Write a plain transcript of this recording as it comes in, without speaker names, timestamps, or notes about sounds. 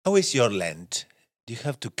How is your Lent? Do you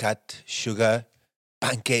have to cut sugar,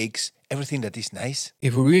 pancakes, everything that is nice?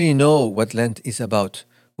 If we really know what Lent is about,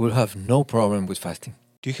 we'll have no problem with fasting.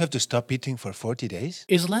 Do you have to stop eating for 40 days?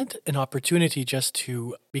 Is Lent an opportunity just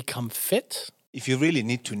to become fit? If you really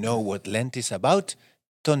need to know what Lent is about,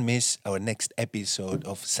 don't miss our next episode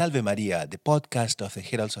of Salve Maria, the podcast of the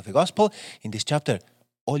Heralds of the Gospel. In this chapter,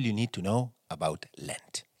 all you need to know about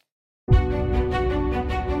Lent.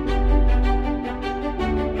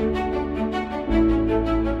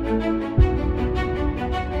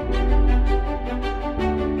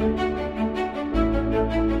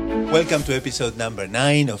 Welcome to episode number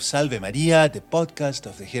 9 of Salve Maria, the podcast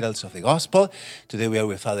of the Heralds of the Gospel. Today we are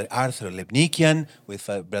with Father Arthur Lebnikian, with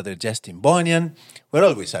Brother Justin Bonian. We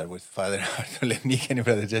always are with Father Arthur Lebnikian and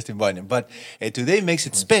Brother Justin Bonian. But today makes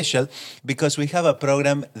it special because we have a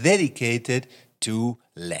program dedicated to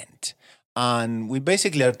Lent. And we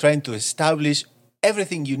basically are trying to establish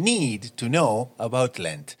everything you need to know about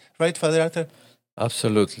Lent. Right, Father Arthur?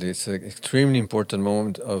 Absolutely. It's an extremely important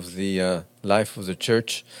moment of the life of the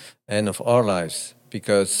Church and of our lives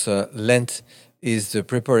because Lent is the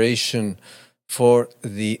preparation for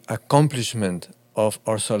the accomplishment of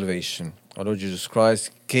our salvation. Our Lord Jesus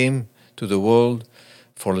Christ came to the world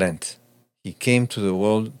for Lent. He came to the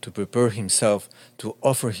world to prepare himself, to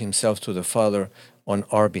offer himself to the Father on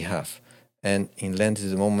our behalf. And in Lent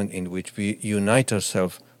is the moment in which we unite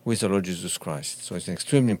ourselves with the Lord Jesus Christ. So it's an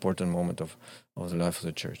extremely important moment of the life of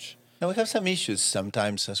the Church. Now we have some issues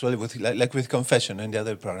sometimes as well, with like with confession in the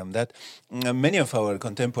other program, that many of our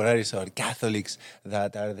contemporaries, our Catholics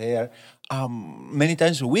that are there, many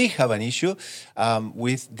times we have an issue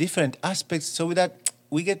with different aspects, so that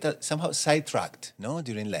we get somehow sidetracked,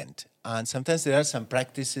 during Lent. And sometimes there are some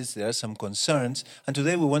practices, there are some concerns, and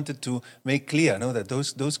today we wanted to make clear, that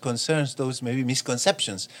those concerns, those maybe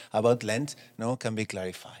misconceptions about Lent, can be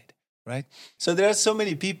clarified. Right? So there are so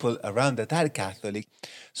many people around that are Catholic.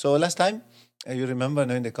 So last time, you remember,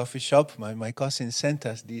 in the coffee shop, my cousin sent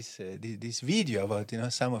us this video about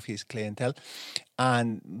some of his clientele,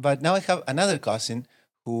 but now I have another cousin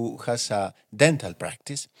who has a dental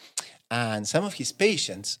practice, and some of his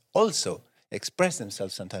patients also express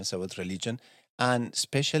themselves sometimes about religion, and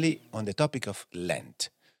especially on the topic of Lent.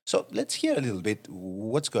 So let's hear a little bit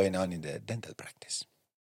what's going on in the dental practice.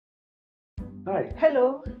 Hi,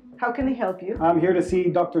 Hello, how can I help you? I'm here to see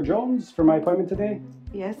Dr. Jones for my appointment today.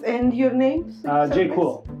 Yes, and your name? Jay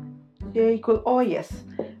Cool. Jay Cool. Oh yes,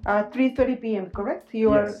 3:30 p.m. Correct?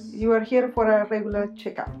 You Yes. are here for a regular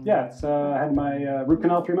checkup. Yeah, I had my root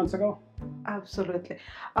canal 3 months ago. Absolutely.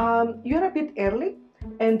 You're a bit early,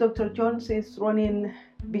 and Dr. Jones is running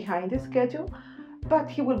behind the schedule, but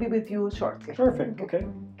he will be with you shortly. Perfect, okay.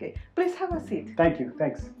 Okay. Please have a seat. Thank you,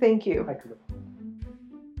 thanks. Thank you. Thank you.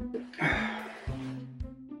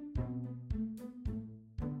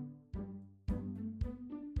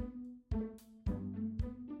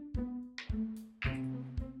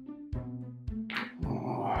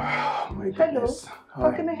 Oh, my Hello. goodness. How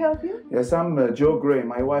Hi. can I help you? Yes, I'm Joe Gray.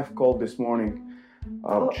 My wife called this morning.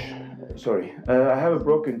 Ouch. Sorry. I have a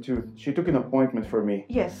broken tooth. She took an appointment for me.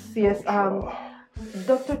 Yes.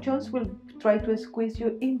 Dr. Jones will try to squeeze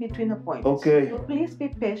you in between appointments. Okay. So please be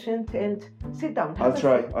patient and sit down. I'll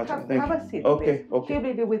try. Seat. I'll try. Have, Thank have you. a seat. Okay, Please. okay. He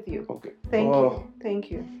will be with you. Okay. Thank Oh. you.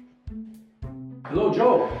 Thank you. Hello,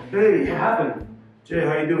 Joe. Hey. What happened? Jay,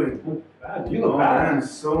 how you doing? You look Oh, bad. man,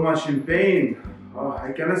 so much in pain. Oh,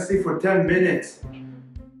 I cannot sleep for 10 minutes.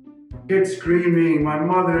 Kids screaming, my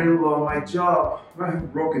mother-in-law, my job. I have a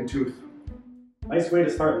broken tooth. Nice way to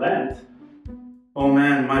start Lent. Oh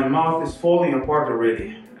man, my mouth is falling apart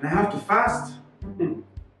already. And I have to fast.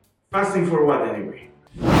 Fasting for what anyway?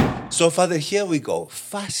 So, Father, here we go.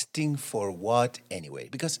 Fasting for what anyway?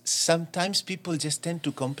 Because sometimes people just tend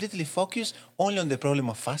to completely focus only on the problem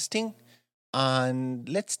of fasting. And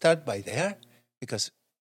let's start by there, because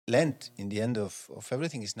Lent, in the end of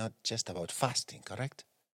everything, is not just about fasting, correct?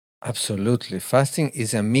 Absolutely. Fasting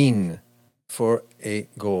is a mean for a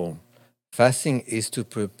goal. Fasting is to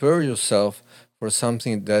prepare yourself for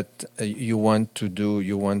something that you want to do.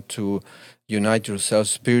 You want to unite yourself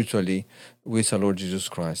spiritually with our Lord Jesus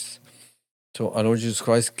Christ. So our Lord Jesus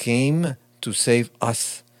Christ came to save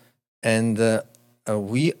us. And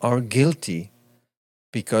we are guilty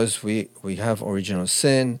because we have original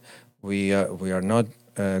sin. We are not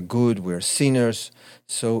good. We are sinners.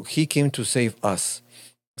 So he came to save us.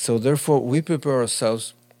 So therefore, we prepare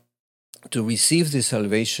ourselves to receive this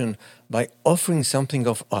salvation by offering something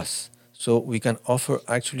of us. So we can offer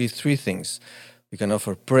actually three things. We can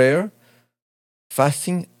offer prayer,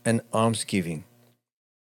 fasting, and almsgiving.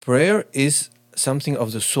 Prayer is something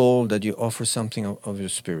of the soul, that you offer something of your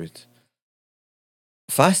spirit.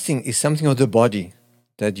 Fasting is something of the body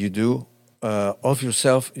that you do of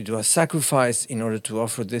yourself. You do a sacrifice in order to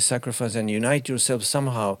offer this sacrifice and unite yourself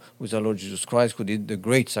somehow with our Lord Jesus Christ, who did the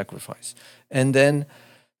great sacrifice. And then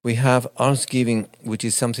we have almsgiving, which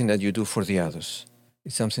is something that you do for the others.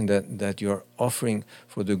 It's something that you are offering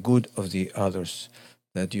for the good of the others,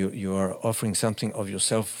 that you are offering something of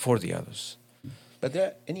yourself for the others. But there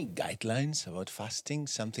are any guidelines about fasting?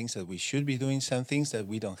 Some things that we should be doing, some things that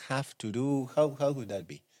we don't have to do. How would that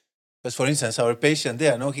be? Because, for instance, our patient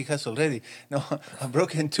there, he has already a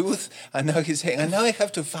broken tooth, and now he's saying, and now I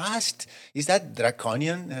have to fast. Is that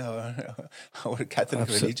draconian, our Catholic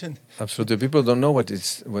religion? Absolutely. People don't know what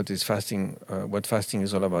is fasting, what fasting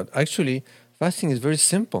is all about. Actually, fasting is very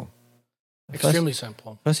simple. Extremely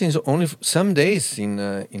simple. Fasting is only some days in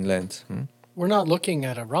Lent. We're not looking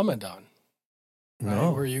at a Ramadan, right?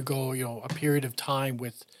 No. Where you go, a period of time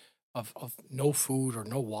of no food or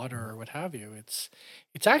no water or what have you.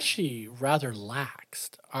 It's actually rather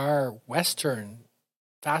laxed. Our Western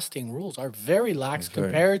fasting rules are very lax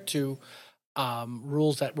compared to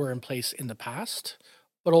rules that were in place in the past,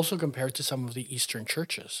 but also compared to some of the Eastern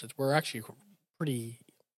churches. We're actually pretty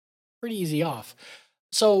easy off.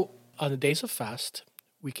 So on the days of fast,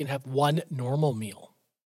 we can have one normal meal,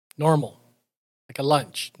 like a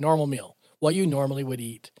lunch, normal meal, what you normally would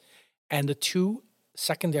eat, and the two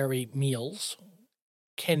secondary meals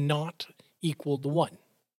cannot equal the one.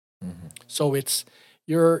 Mm-hmm. So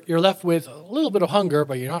you're left with a little bit of hunger,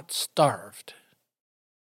 but you're not starved,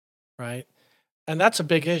 right? And that's a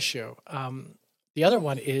big issue. The other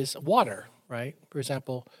one is water, right? For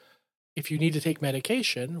example, if you need to take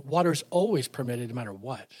medication, water is always permitted no matter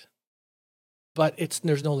what. But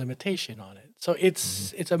there's no limitation on it. So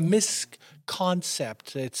it's a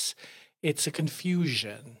misconcept. It's a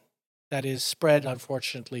confusion that is spread,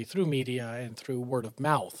 unfortunately, through media and through word of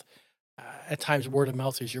mouth. At times, word of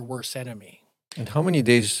mouth is your worst enemy. And how many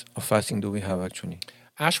days of fasting do we have actually?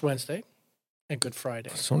 Ash Wednesday and Good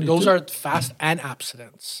Friday. Those are fast and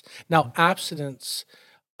abstinence. Now, abstinence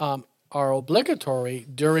are obligatory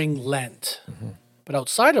during Lent. Mm-hmm. But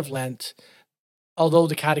outside of Lent, although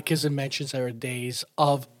the Catechism mentions there are days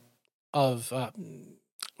of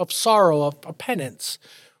sorrow, of penance,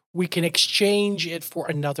 we can exchange it for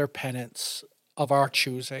another penance of our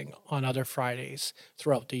choosing on other Fridays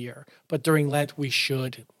throughout the year. But during Lent, we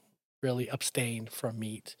should really abstain from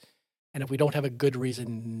meat. And if we don't have a good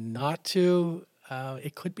reason not to,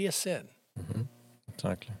 it could be a sin. Mm-hmm.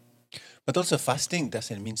 Exactly. But also fasting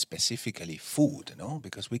doesn't mean specifically food,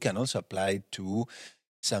 because we can also apply it to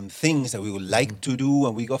some things that we would like to do,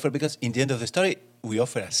 and we offer, because in the end of the story, we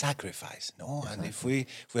offer a sacrifice, And if we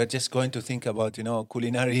are just going to think about,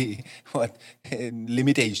 culinary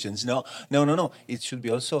limitations, no. It should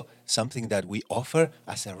be also something that we offer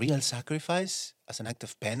as a real sacrifice, as an act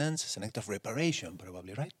of penance, as an act of reparation,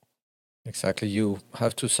 probably, right? Exactly. You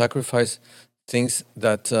have to sacrifice things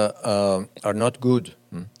that are not good,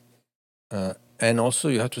 and also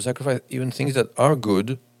you have to sacrifice even things that are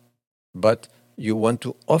good, but you want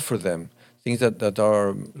to offer them, things that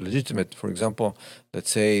are legitimate. For example, let's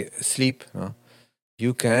say sleep.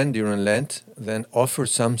 You can, during Lent, then offer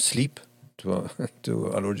some sleep to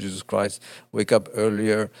our Lord Jesus Christ. Wake up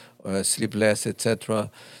earlier, sleep less, etc.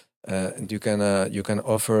 And you can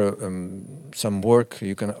offer some work.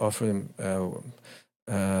 You can offer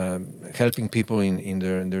helping people in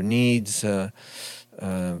their needs. There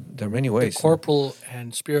are many ways. The corporal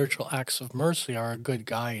and spiritual acts of mercy are a good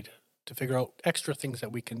guide to figure out extra things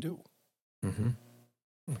that we can do. Mm-hmm.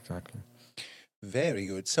 Exactly. Very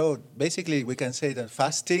good. So basically, we can say that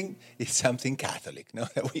fasting is something Catholic,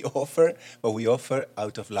 that we offer, but we offer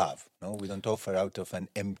out of love. We don't offer out of an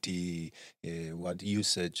empty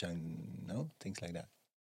usage and things like that.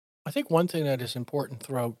 I think one thing that is important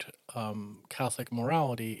throughout Catholic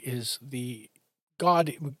morality is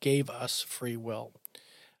God gave us free will,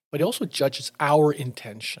 but He also judges our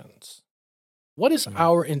intentions. What is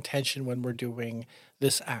our intention when we're doing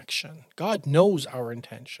this action? God knows our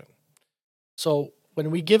intention. So when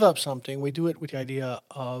we give up something, we do it with the idea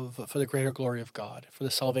of for the greater glory of God, for the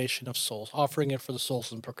salvation of souls, offering it for the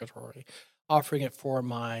souls in purgatory, offering it for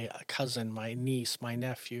my cousin, my niece, my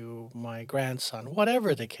nephew, my grandson,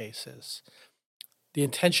 whatever the case is. The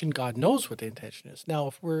intention, God knows what the intention is. Now,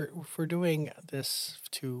 if we're doing this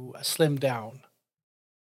to slim down,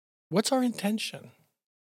 what's our intention?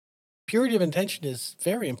 Purity of intention is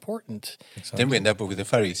very important. Exactly. Then we end up with the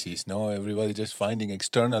Pharisees, everybody just finding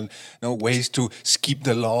external ways to skip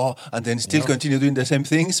the law and then still continue doing the same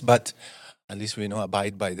things, but at least we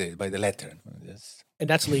abide by the letter. And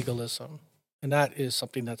that's legalism. And that is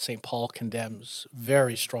something that St. Paul condemns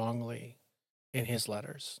very strongly in his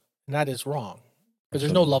letters. And that is wrong, because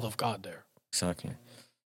there's no love of God there. Exactly.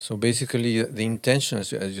 So basically, the intention,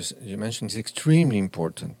 as you mentioned, is extremely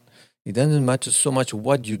important. It doesn't matter so much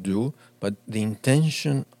what you do, but the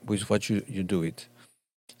intention with what you do it.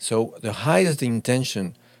 So the higher the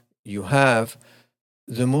intention you have,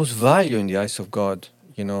 the most value in the eyes of God,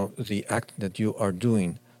 the act that you are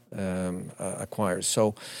doing acquires.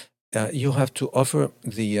 So you have to offer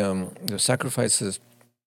the sacrifices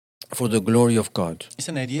for the glory of God. It's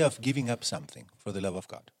an idea of giving up something for the love of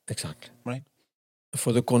God. Exactly. Right?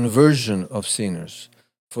 For the conversion of sinners,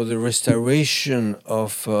 for the restoration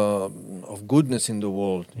of goodness in the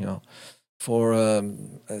world, for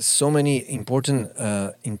so many important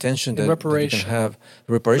intentions that you can have.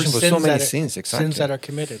 Reparation for so many sins, exactly. Sins that are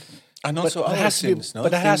committed. And also other sins, but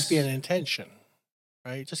that has to be an intention,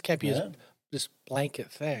 right? It just can't be this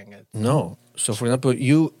blanket thing. No. So, for example,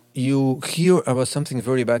 you hear about something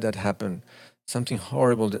very bad that happened, something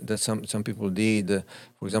horrible that some people did.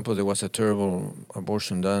 For example, there was a terrible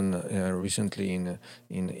abortion done recently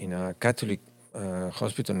in a Catholic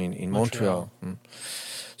hospital in Montreal.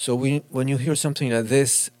 So when you hear something like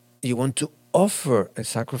this, you want to offer a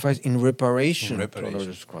sacrifice in reparation to our Lord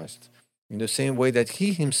Jesus Christ. In the same way that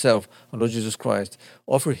he himself, our Lord Jesus Christ,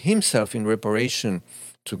 offered himself in reparation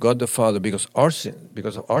to God the Father because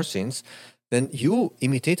of our sins, then you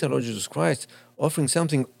imitate our Lord Jesus Christ, offering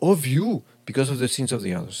something of you because of the sins of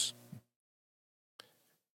the others.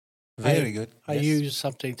 Very good. I use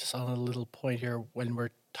something to sound a little point here when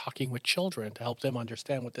we're talking with children to help them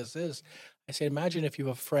understand what this is. I say, imagine if you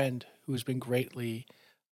have a friend who's been greatly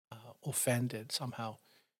offended somehow,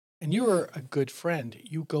 and you're a good friend.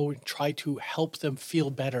 You go and try to help them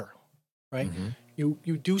feel better, right? Mm-hmm.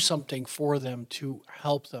 You do something for them to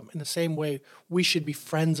help them. In the same way, we should be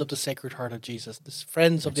friends of the Sacred Heart of Jesus,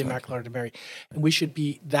 friends of the Immaculate Heart of Mary, and we should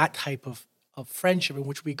be that type of friendship in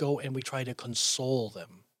which we go and we try to console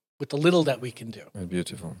them with the little that we can do.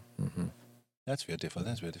 Beautiful. Mm-hmm. That's beautiful.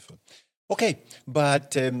 That's beautiful. Okay,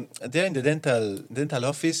 but there in the dental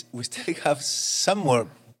office, we still have some more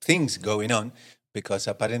things going on because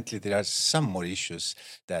apparently there are some more issues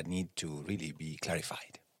that need to really be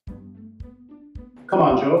clarified. Come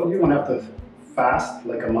on, Joe. You don't have to fast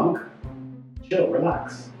like a monk. Chill,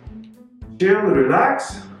 relax. Chill,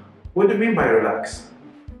 relax? What do you mean by relax?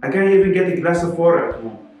 I can't even get a glass of water at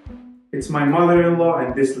home. It's my mother-in-law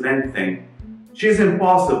and this Lent thing. She's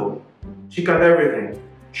impossible. She cut everything.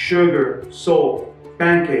 Sugar, salt,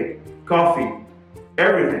 pancake, coffee,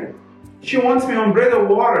 everything. She wants me on bread or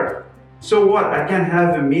water. So what, I can't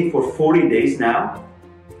have a meat for 40 days now?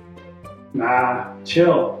 Nah,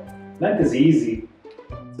 chill. Lent is easy.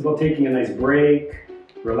 It's about taking a nice break,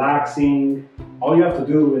 relaxing. All you have to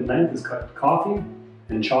do in Lent is cut coffee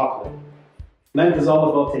and chocolate. Lent is all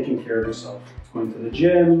about taking care of yourself. It's going to the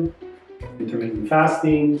gym, intermittent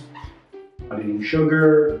fasting, not eating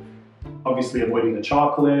sugar, obviously avoiding the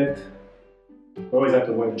chocolate. You always have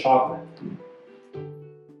to avoid the chocolate.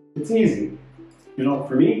 It's easy.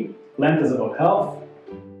 For me, Lent is about health,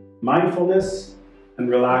 mindfulness, and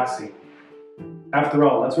relaxing. After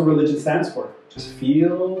all, that's what religion stands for. Just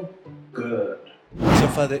feel good. So,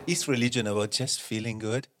 Father, is religion about just feeling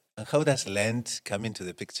good? And how does Lent come into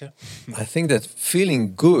the picture? I think that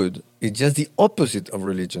feeling good is just the opposite of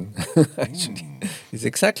religion, actually. It's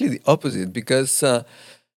exactly the opposite because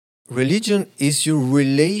religion is your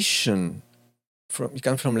relation. It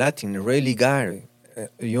comes from Latin, religare.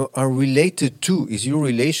 You are related to, is your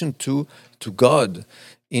relation to God,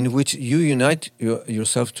 in which you unite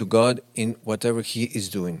yourself to God in whatever He is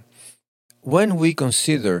doing. When we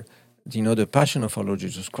consider, the passion of our Lord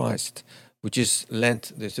Jesus Christ, which is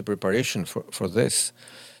Lent, there's the preparation for this.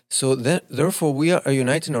 So therefore, we are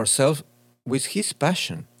uniting ourselves with His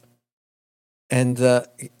passion. And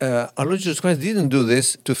our Lord Jesus Christ didn't do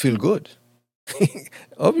this to feel good.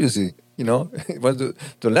 Obviously, it was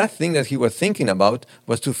the last thing that He was thinking about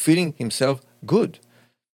was to feeling Himself good.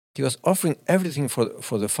 He was offering everything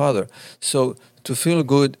for the Father. So to feel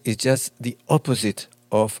good is just the opposite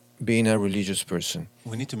of being a religious person.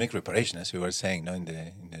 We need to make reparation, as we were saying,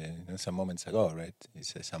 some moments ago, right?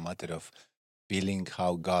 It's a matter of feeling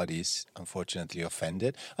how God is unfortunately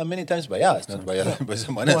offended, and many times by us, not by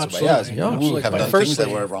someone else, by us. Yeah, We have done things that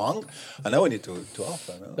were wrong, and now we need to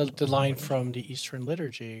offer. No? The line from the Eastern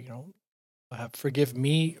liturgy, forgive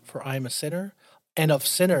me, for I am a sinner, and of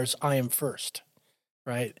sinners I am first.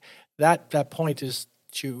 Right? That point is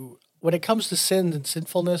when it comes to sin and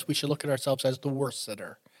sinfulness, we should look at ourselves as the worst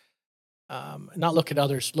sinner. not look at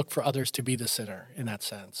others, look for others to be the sinner in that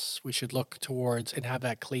sense. We should look towards and have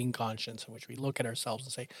that clean conscience in which we look at ourselves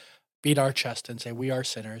and say, beat our chest and say, we are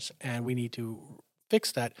sinners and we need to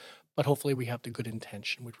fix that. But hopefully we have the good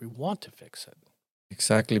intention, which we want to fix it.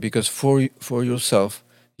 Exactly, because for yourself,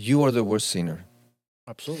 you are the worst sinner.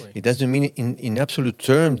 Absolutely. It doesn't mean in absolute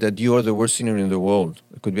terms that you are the worst sinner in the world.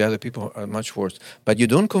 It could be other people who are much worse. But you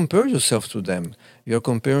don't compare yourself to them. You're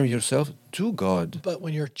comparing yourself to God. But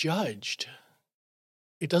when you're judged,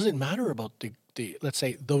 it doesn't matter about the let's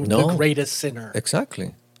say, the greatest sinner.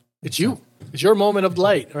 Exactly. It's you. It's your moment of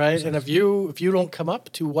light, right? And if you don't come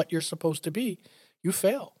up to what you're supposed to be, you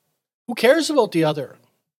fail. Who cares about the other?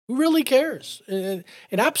 Who really cares? In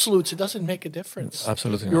absolutes, it doesn't make a difference.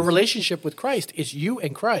 Absolutely Your not. relationship with Christ is you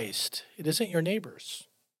and Christ. It isn't your neighbors.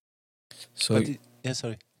 So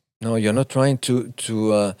Sorry. no, you're not trying to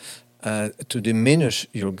diminish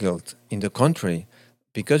your guilt. In the contrary,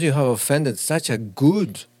 because you have offended such a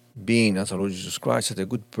good being as our Lord Jesus Christ, such a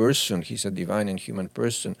good person, he's a divine and human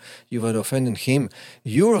person, you have offended him.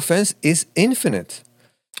 Your offense is infinite.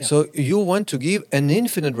 Yeah. So you want to give an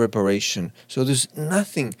infinite reparation. So there's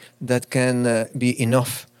nothing that can be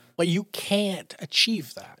enough. But you can't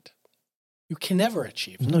achieve that. You can never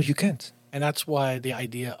achieve that. No, you can't. And that's why the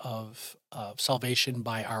idea of salvation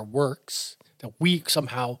by our works, that we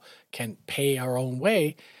somehow can pay our own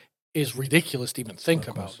way, is ridiculous to even think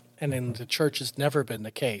about. And in the church has never been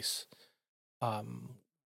the case.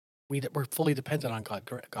 We're fully dependent on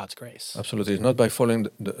God's grace. Absolutely. It's not by following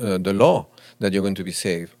the law that you're going to be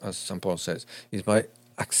saved, as St. Paul says. It's by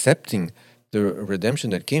accepting the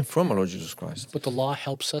redemption that came from our Lord Jesus Christ. But the law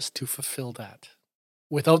helps us to fulfill that.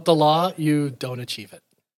 Without the law, you don't achieve it.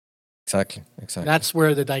 Exactly. That's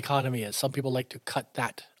where the dichotomy is. Some people like to cut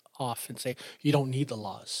that off and say, you don't need the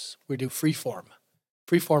laws. We do free form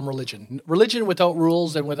religion. Religion without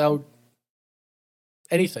rules and without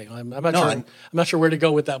anything. I'm not sure where to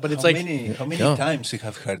go with that, but it's how many times we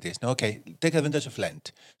have heard this? No, okay, take advantage of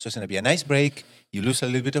Lent. So it's going to be a nice break. You lose a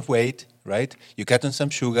little bit of weight, right? You cut on some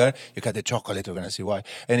sugar. You cut the chocolate. We're going to see why.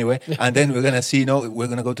 Anyway, and then we're going to see, we're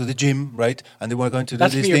going to go to the gym, right? And then we're going to do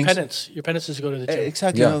that's these your things. penance. Your penance is to go to the gym.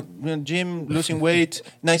 Exactly. Yeah. Gym, losing weight,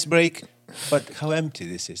 nice break. But how empty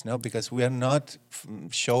this is, no? Because we are not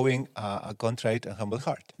showing a contrite and humble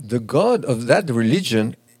heart. The God of that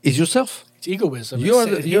religion is yourself. It's egoism. You're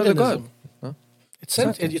It's the God. hedonism. Huh?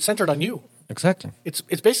 It's centered on you. Exactly. It's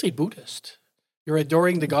basically Buddhist. You're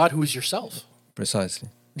adoring the God who is yourself. Precisely.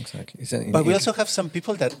 Exactly. But we also have some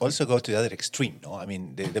people that also go to the other extreme, no? I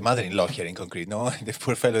mean, the mother-in-law here in concrete, no? The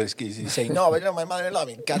poor fellow is saying, no, but my mother-in-law,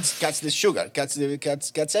 cuts the sugar,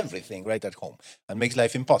 cuts everything right at home and makes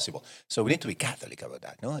life impossible. So we need to be Catholic about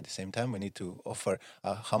that, no? At the same time, we need to offer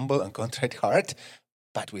a humble and contrite heart,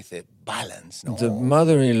 but with a balance, no? The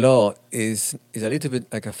mother-in-law is a little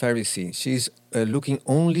bit like a Pharisee. She's looking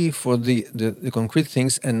only for the concrete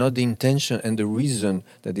things and not the intention and the reason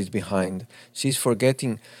that is behind. She's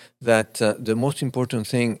forgetting that the most important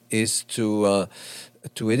thing is to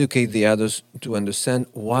educate the others to understand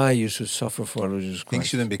why you should suffer for our Lord Jesus Christ. Things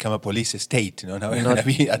shouldn't become a police state, Now we're going to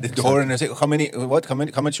be at the door and say, how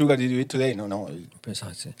much sugar did you eat today? No.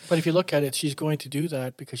 Precisely. But if you look at it, she's going to do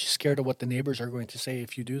that because she's scared of what the neighbors are going to say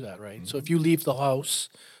if you do that, right? So if you leave the house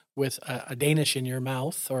with a Danish in your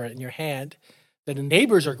mouth or in your hand, then the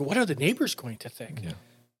neighbors what are the neighbors going to think? Yeah.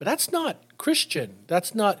 But that's not Christian.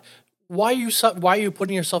 That's not, why are you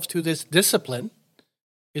putting yourself to this discipline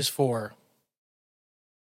is for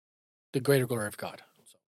the greater glory of God.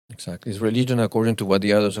 Exactly. It's religion according to what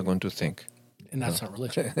the others are going to think. And that's not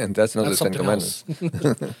religion. And that's not That's the Ten something Commandments.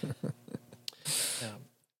 else. Yeah.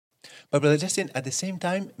 But Brother Justin, at the same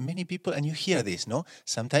time, many people, and you hear this, no?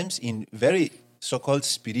 Sometimes in very so-called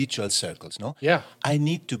spiritual circles, no? Yeah. I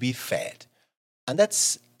need to be fed. And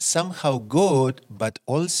that's somehow good, but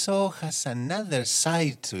also has another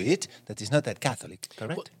side to it that is not that Catholic,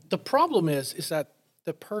 correct? Well, the problem is that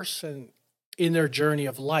the person in their journey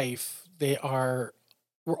of life,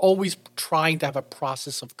 we're always trying to have a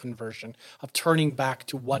process of conversion, of turning back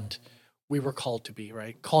to what we were called to be,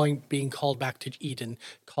 right? Being called back to Eden,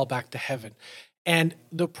 called back to heaven. And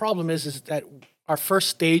the problem is that our first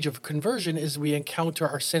stage of conversion is we encounter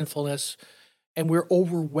our sinfulness and we're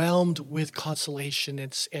overwhelmed with consolation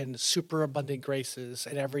and superabundant graces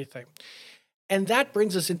and everything. And that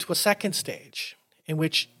brings us into a second stage in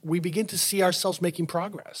which we begin to see ourselves making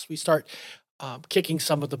progress. We start kicking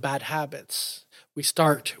some of the bad habits. We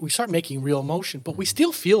start making real motion, but we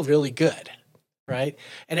still feel really good, right?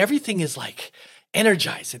 And everything is like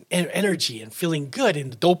energized and energy and feeling good,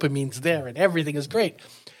 and the dopamine's there, and everything is great.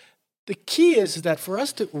 The key is that for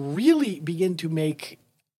us to really begin to make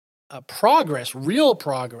progress, real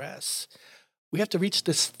progress, we have to reach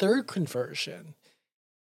this third conversion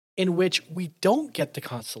in which we don't get the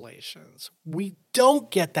consolations. We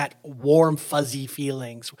don't get that warm, fuzzy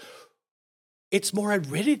feelings. It's more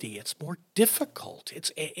aridity. It's more difficult.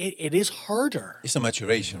 It is harder. It's a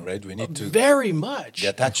maturation, right? We need to Very much. the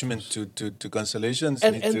attachment to consolations.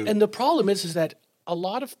 And the problem is that a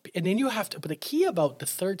lot of, and then you have to, but the key about the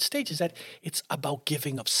third stage is that it's about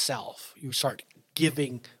giving of self. You start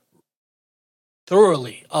giving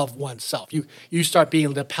thoroughly of oneself. You start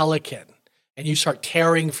being the pelican and you start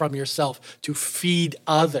tearing from yourself to feed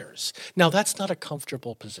others. Now, that's not a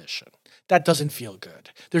comfortable position. That doesn't feel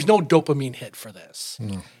good. There's no dopamine hit for this.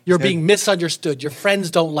 No. You're being misunderstood. Your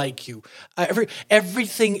friends don't like you.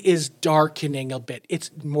 Everything is darkening a bit.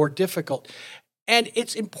 It's more difficult. And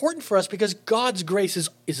it's important for us because God's grace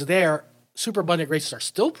is there. Superabundant graces are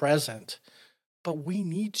still present. But we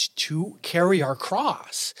need to carry our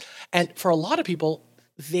cross. And for a lot of people,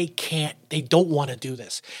 they don't want to do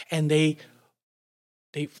this. And they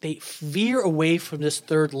veer away from this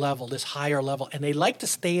third level, this higher level, and they like to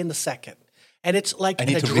stay in the second. And it's like I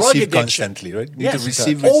need a to drug receive addiction. Constantly, right? Need Yes, to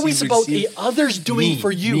receive, always about receive. the others doing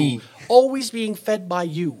for you, me. always being fed by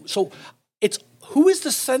you. So it's who is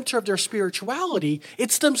the center of their spirituality?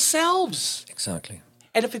 It's themselves. Exactly.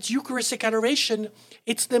 And if it's Eucharistic adoration,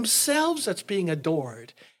 it's themselves that's being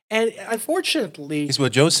adored. And unfortunately, It's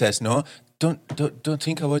what Joe says, no? Don't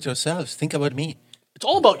think about yourselves. Think about me. it's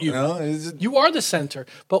all about you. No, You are the center.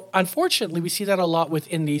 But unfortunately, we see that a lot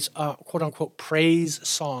within these quote unquote praise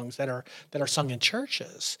songs that are sung in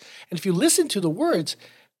churches. And if you listen to the words,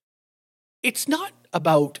 it's not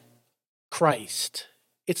about Christ.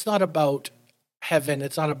 It's not about heaven.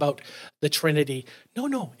 It's not about the Trinity.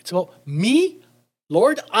 No. It's about me.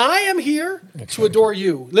 Lord, I am here to adore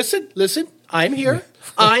you. Listen, I'm here.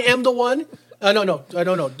 I am the one. No.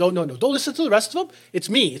 Don't listen to the rest of them. It's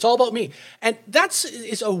me. It's all about me. And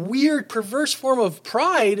is a weird, perverse form of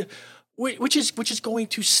pride, which is going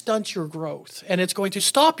to stunt your growth. And it's going to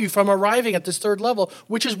stop you from arriving at this third level,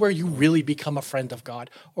 which is where you really become a friend of God.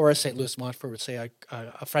 Or as St. Louis Montfort would say,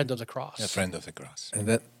 a friend of the cross. a friend of the cross.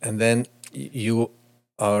 And then you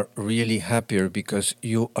are really happier because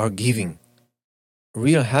you are giving.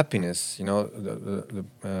 Real happiness,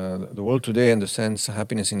 the world today understands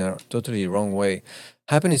happiness in a totally wrong way.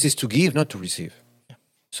 Happiness is to give, not to receive. Yeah.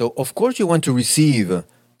 So of course you want to receive,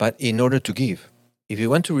 but in order to give. If you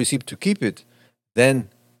want to receive to keep it, then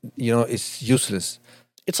it's useless.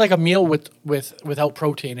 It's like a meal without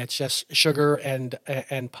protein. It's just sugar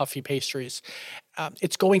and puffy pastries.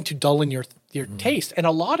 It's going to dull in your taste. And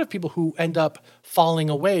a lot of people who end up falling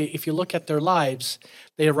away, if you look at their lives,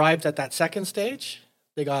 they arrived at that second stage.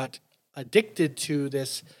 They got addicted to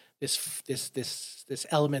this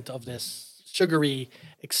element of this sugary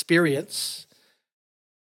experience,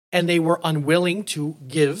 and they were unwilling to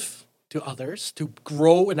give to others, to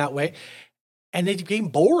grow in that way, and they became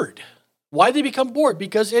bored. Why did they become bored?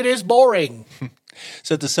 Because it is boring.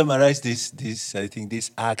 So to summarize this I think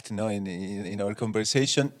this act, in our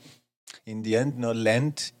conversation, in the end,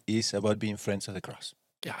 Lent is about being friends of the cross.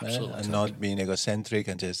 Yeah, absolutely. And not being egocentric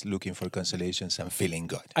and just looking for consolations and feeling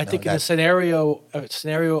good. I think in a scenario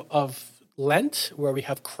of Lent, where we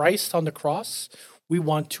have Christ on the cross, we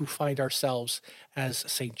want to find ourselves as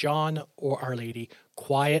St. John or Our Lady,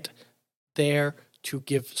 quiet there to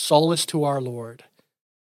give solace to our Lord.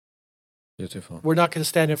 Beautiful. We're not going to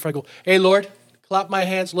stand in front and go, hey, Lord, clap my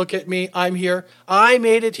hands, look at me, I'm here. I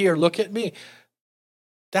made it here, look at me.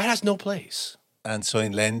 That has no place. And so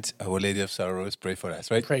in Lent, Our Lady of Sorrows, pray for us,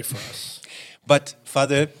 right? Pray for us. But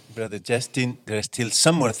Father, Brother Justin, there are still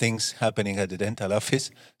some more things happening at the dental office.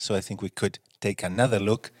 So I think we could take another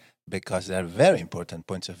look because there are very important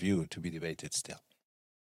points of view to be debated still.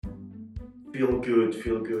 Feel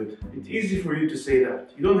good. It's easy for you to say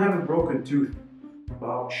that. You don't have a broken tooth.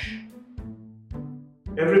 Ouch.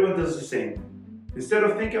 Everyone does the same. Instead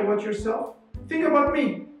of thinking about yourself, think about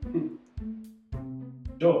me.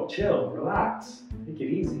 Joe, chill, relax, take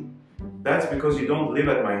it easy. That's because you don't live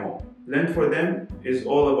at my home. Lent for them is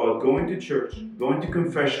all about going to church, going to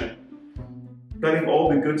confession, cutting all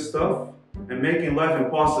the good stuff, and making life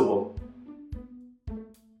impossible.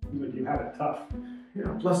 But you had it tough.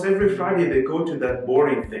 Yeah, plus every Friday they go to that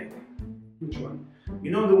boring thing. Which one?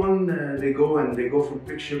 You know the one they go from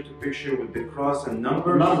picture to picture with the cross and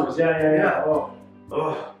numbers? Numbers, yeah.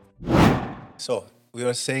 Oh. So we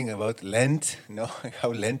were saying about Lent,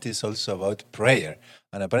 how Lent is also about prayer.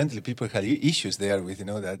 And apparently people had issues there with,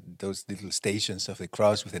 those little stations of the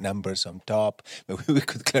cross with the numbers on top. But we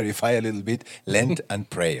could clarify a little bit Lent and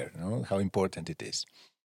prayer, how important it is.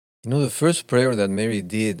 You know, the first prayer that Mary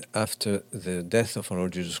did after the death of our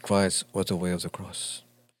Lord Jesus Christ was the way of the cross.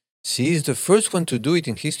 She is the first one to do it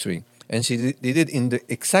in history, and she did it in the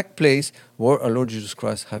exact place where our Lord Jesus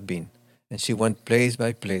Christ had been. And she went place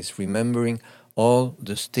by place, remembering all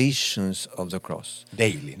the stations of the cross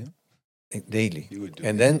Daily, no? daily. You would do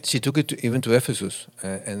And it. then she took it even to Ephesus.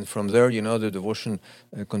 And from there, you know, the devotion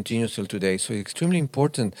continues till today. So it's extremely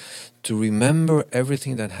important to remember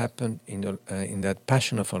everything that happened in that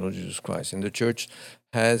passion of our Lord Jesus Christ. And the church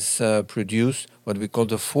has produced what we call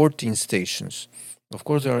the 14 stations. Of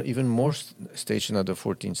course, there are even more stations than the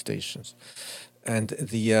 14 stations. And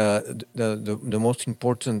the most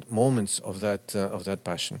important moments of that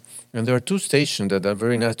passion. And there are two stations that are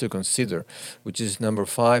very nice to consider, which is number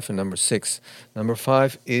 5 and number 6. Number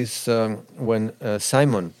 5 is when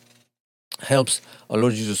Simon helps our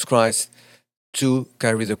Lord Jesus Christ to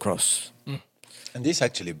carry the cross. And this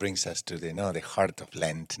actually brings us to the heart of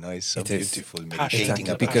Lent. No, it's so It is. beautiful. Passion, Meditating Exactly,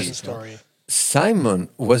 the about because- passion this, no? story. Simon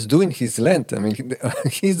was doing his Lent. I mean,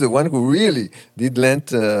 he's the one who really did Lent.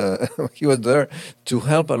 He was there to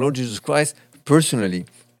help our Lord Jesus Christ personally.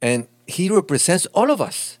 And he represents all of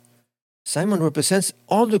us. Simon represents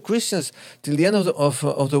all the Christians till the end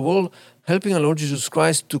of the world, helping our Lord Jesus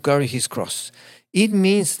Christ to carry his cross. It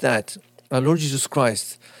means that our Lord Jesus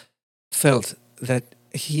Christ felt that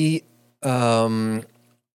he didn't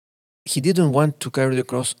want to carry the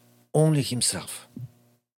cross only himself.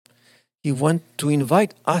 He wants to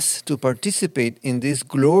invite us to participate in this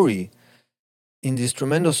glory, in this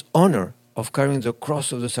tremendous honor of carrying the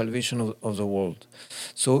cross of the salvation of the world.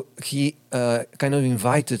 So he kind of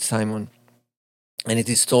invited Simon, and it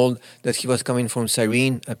is told that he was coming from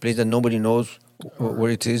Cyrene, a place that nobody knows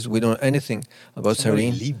where it is. We don't know anything about Somewhere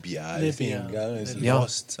in Cyrene. Libya, I Libya, think. It's Libya.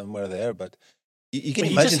 lost somewhere there, but you can But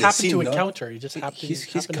he imagine just the happened scene, to no? encounter. He just happened. He's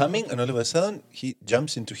happened to coming, encounter. and all of a sudden he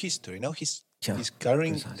jumps into history. Now he's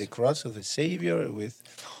carrying precisely. the cross of the Savior with.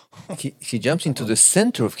 He jumps into the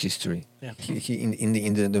center of history. Yeah. He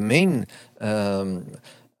in the main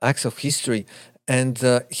acts of history, and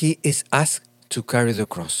he is asked to carry the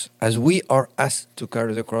cross, as we are asked to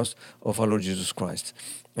carry the cross of our Lord Jesus Christ,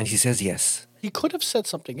 and he says yes, He could have said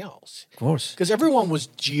something else. of course. Because everyone was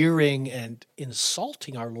jeering and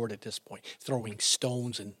insulting our Lord at this point, throwing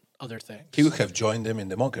stones and other things. He would have joined them in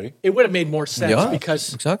the mockery. It would have made more sense Yeah,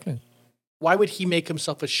 because exactly. why would he make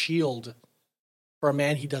himself a shield for a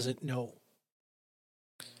man he doesn't know?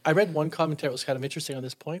 I read one commentary that was kind of interesting on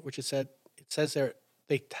this point, which it says there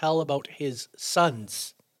they tell about his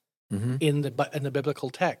sons in the biblical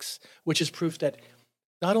text, which is proof that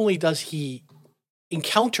not only does he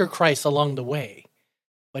encounter Christ along the way,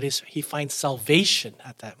 but he finds salvation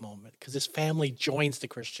at that moment because his family joins the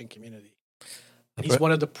Christian community. And he's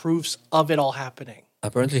one of the proofs of it all happening.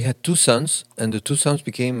 Apparently, he had two sons, and the two sons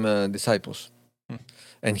became disciples.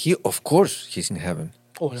 And he, of course, he's in heaven.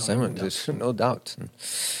 Oh, no, Simon, no there's no doubt.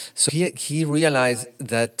 So he realized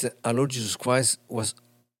that our Lord Jesus Christ was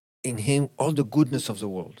in him all the goodness of the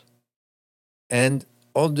world, and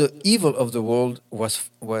all the evil of the world was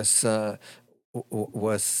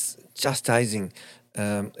chastising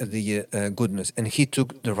the goodness, and he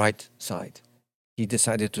took the right side. He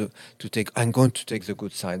decided to take. I'm going to take the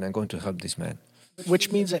good side. I'm going to help this man.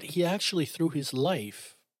 Which means that he actually, through his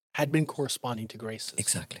life, had been corresponding to graces.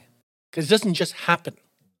 Exactly. Because it doesn't just happen.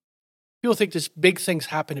 People think this big things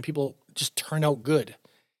happen and people just turn out good.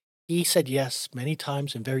 He said yes many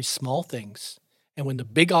times in very small things. And when the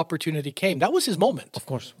big opportunity came, that was his moment. Of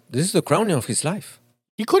course, this is the crowning of his life.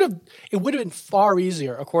 It would have been far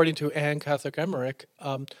easier, according to Anne Catholic Emmerich.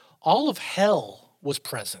 All of hell was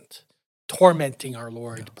present, tormenting our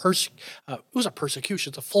Lord. It was a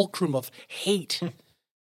persecution, it's a fulcrum of hate.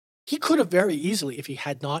 He could have very easily, if he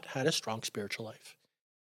had not had a strong spiritual life,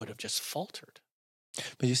 would have just faltered.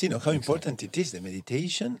 But you see, how important it is, the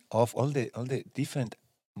meditation of all the different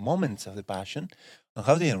moments of the Passion, and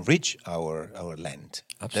how they enrich our Lent.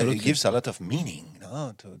 Absolutely. It gives a lot of meaning.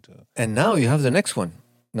 To And now you have the next one,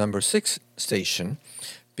 number 6 station,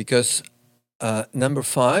 because number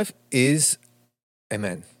 5 is a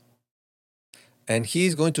man. And he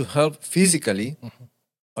is going to help physically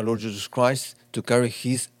our Lord Jesus Christ to carry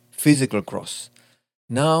his physical cross.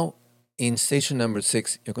 Now, in station number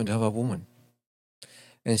 6, you're going to have a woman.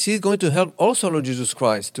 And she's going to help also Lord Jesus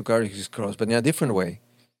Christ to carry his cross, but in a different way,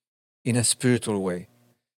 in a spiritual way.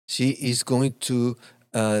 She is going to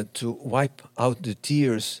wipe out the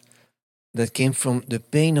tears that came from the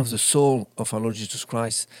pain of the soul of our Lord Jesus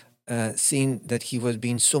Christ, seeing that he was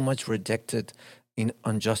being so much rejected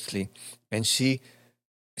unjustly. And she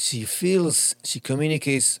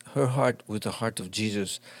communicates her heart with the heart of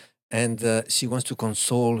Jesus, and she wants to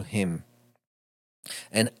console him.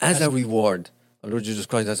 And as a reward, our Lord Jesus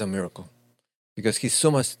Christ does a miracle because he's so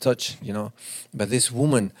much touched, But this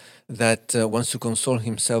woman that wants to console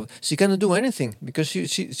himself, she cannot do anything because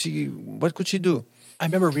she what could she do? I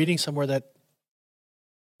remember reading somewhere that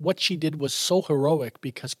what she did was so heroic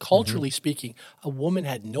because culturally speaking, a woman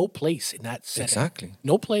had no place in that setting. Exactly.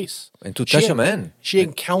 No place. And to touch a man. She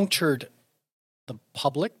encountered the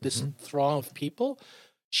public, this throng of people.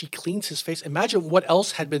 She cleans his face. Imagine what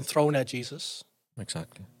else had been thrown at Jesus,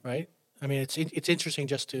 Exactly. right? I mean, it's interesting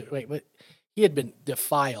just to wait. But he had been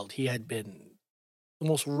defiled. He had been the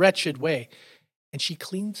most wretched way, and she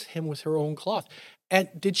cleans him with her own cloth. And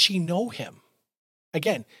did she know him?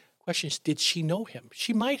 Again, question is, did she know him?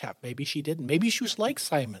 She might have. Maybe she didn't. Maybe she was like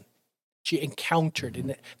Simon. She encountered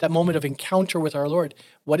in that moment of encounter with our Lord.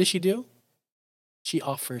 What does she do? She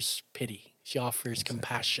offers pity. She offers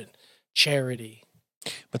compassion, charity.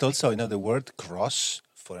 But also, the word cross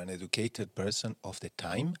for an educated person of the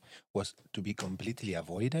time was to be completely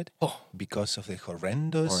avoided because of the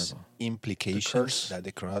horrendous implications that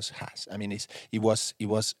the cross has. I mean,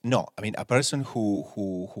 a person who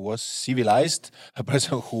was civilized, a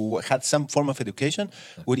person who had some form of education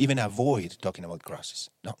would even avoid talking about crosses.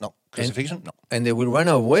 No, crucifixion, no. And they will run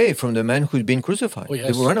away from the man who'd been crucified. Oh, yes.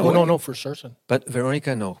 They will run away. No, for certain. But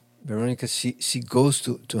Veronica, no. Veronica, she goes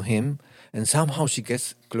to him, and somehow she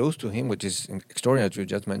gets close to him, which is extraordinary, as you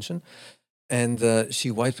just mentioned. And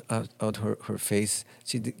she wipes out her face.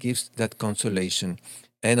 She gives that consolation.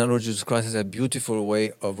 And our Lord Jesus Christ has a beautiful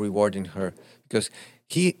way of rewarding her because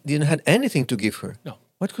he didn't have anything to give her. No.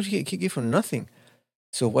 What could he give her? Nothing.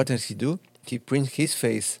 So what does he do? He prints his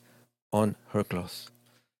face on her cloth,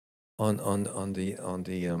 on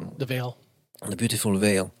The veil. the beautiful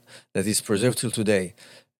veil that is preserved till today.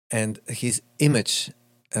 And his image,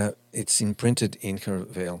 it's imprinted in her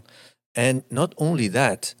veil. And not only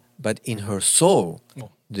that, but in her soul,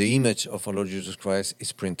 the image of our Lord Jesus Christ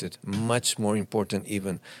is printed, much more important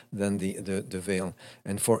even than the veil.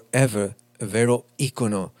 And forever, Vero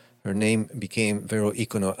Icono, her name became Vero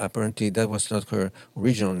Icono. Apparently, that was not her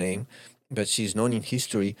original name, but she's known in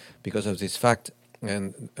history because of this fact.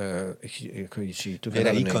 And she took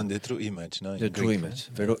Vera another icon, name. the true image, no? The true image,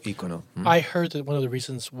 Vero Icono. I heard that one of the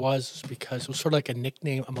reasons was because it was sort of like a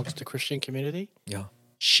nickname amongst the Christian community. Yeah.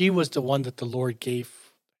 She was the one that the Lord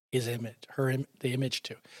gave his image, the image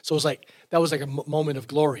to. So it was like, that was like a moment of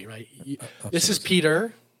glory, right? This is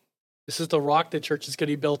Peter. This is the rock the church is going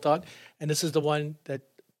to be built on. And this is the one that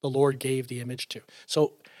the Lord gave the image to.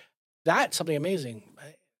 So that's something amazing.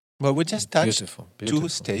 Well, we just touched Beautiful. two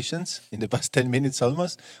stations in the past 10 minutes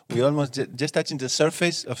almost. We almost just touching the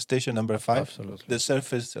surface of station number 5, Absolutely. the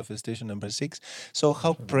surface of station number 6. So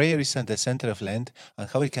how prayer is at the center of Lent and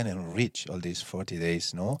how it can enrich all these 40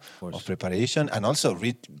 days of preparation and also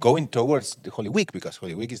going towards the Holy Week, because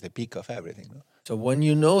Holy Week is the peak of everything. No? So when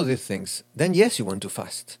you know these things, then yes, you want to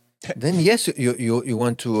fast. Then yes, you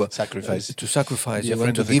want to Sacrifice. Be Be you a want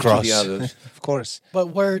friend to of the give to cross. the others. Of course. But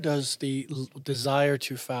where does the desire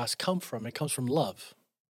to fast come from? It comes from love.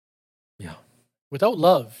 Yeah, Without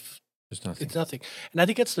love, there's nothing. it's nothing. And I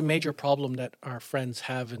think that's the major problem that our friends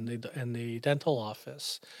have in the dental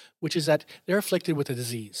office, which is that they're afflicted with a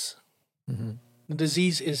disease. Mhm. The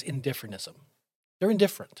disease is indifferentism. They're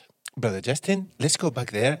indifferent. Brother Justin, let's go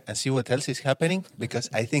back there and see what else is happening, because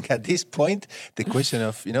I think at this point the question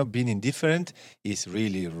of being indifferent is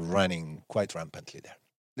really running quite rampantly there.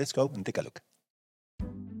 Let's go and take a look.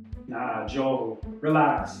 Nah, Joe,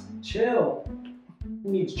 relax, chill. Who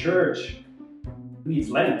needs church? Who needs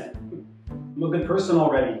Lent? I'm a good person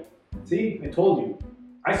already. See, I told you.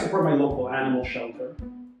 I support my local animal shelter.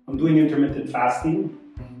 I'm doing intermittent fasting.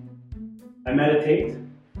 I meditate.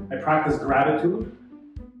 I practice gratitude.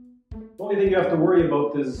 The only thing you have to worry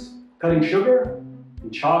about is cutting sugar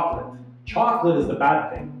and chocolate. Chocolate is the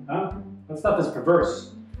bad thing, huh? That stuff is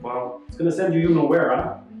perverse. Well, it's gonna send you nowhere,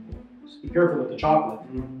 huh? Just be careful with the chocolate.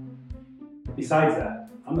 Besides that,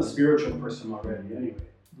 I'm a spiritual person already anyway.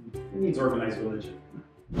 Who needs organized religion?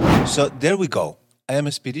 So there we go. I am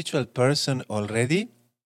a spiritual person already,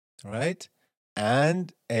 right?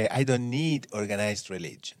 And I don't need organized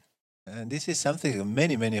religion. And this is something that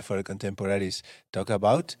many of our contemporaries talk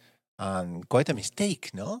about. And quite a mistake,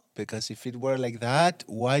 no? Because if it were like that,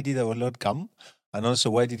 why did our Lord come? And also,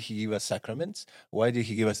 why did he give us sacraments? Why did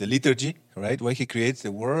he give us the liturgy, right? Why he creates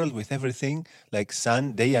the world with everything, like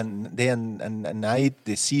sun, day and night,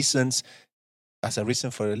 the seasons, as a reason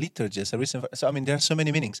for a liturgy, as a reason for... So, I mean, there are so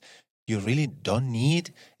many meanings. You really don't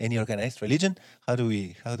need any organized religion? How do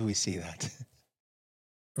we see that?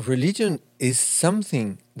 Religion is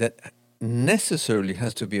something that necessarily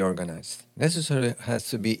has to be organized, necessarily has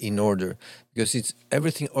to be in order, because it's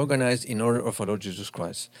everything organized in order of our Lord Jesus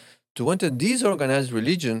Christ. To want a disorganized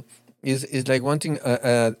religion is like wanting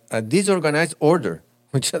a disorganized order,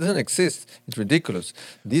 which doesn't exist. It's ridiculous.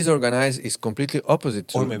 Disorganized is completely opposite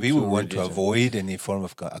to Or maybe we want to religion. avoid any form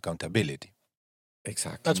of accountability.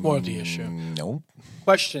 Exactly. That's more of the issue. No.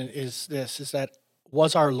 Question is this, is that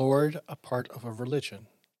was our Lord a part of a religion?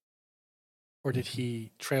 Or did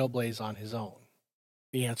he trailblaze on his own?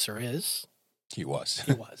 The answer is He was.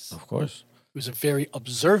 he was. Of course. He was a very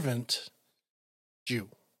observant Jew,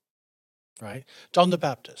 right? John the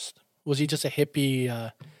Baptist, was he just a hippie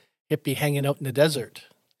hanging out in the desert?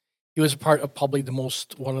 He was a part of probably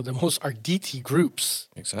one of the most arditi groups,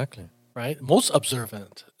 Exactly. right? Most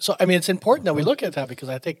observant. So, I mean, it's important that we look at that, because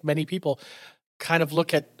I think many people kind of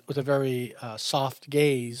look at with a very soft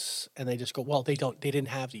gaze, and they just go, well, they didn't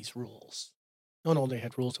have these rules. No, they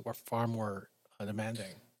had rules that were far more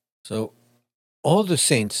demanding. So all the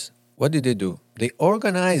saints, what did they do? They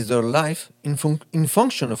organized their life in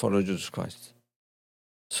function of our Lord Jesus Christ.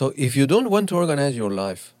 So if you don't want to organize your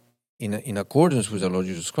life in accordance with our Lord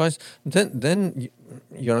Jesus Christ, then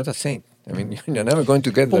you're not a saint. I mean, you're never going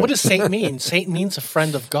to get But there. what does saint mean? Saint means a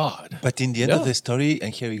friend of God. But in the end Yeah. of the story,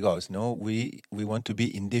 and here he goes, no, we want to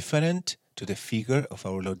be indifferent to the figure of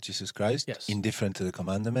our Lord Jesus Christ, Yes. indifferent to the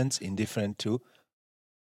commandments, indifferent to...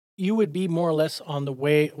 You would be more or less on the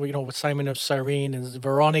way, with Simon of Cyrene and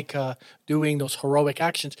Veronica doing those heroic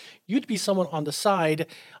actions. You'd be someone on the side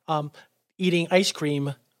eating ice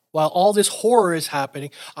cream while all this horror is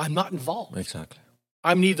happening. I'm not involved. Exactly.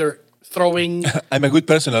 I'm neither throwing... I'm a good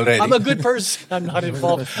person already. I'm a good person. I'm not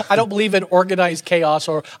involved. I don't believe in organized chaos,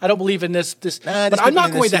 or I don't believe in this. But I'm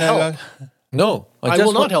not going to help. No, I just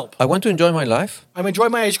will not want- help. I want to enjoy my life, I'm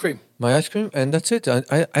enjoying my ice cream. my ice cream, and that's it.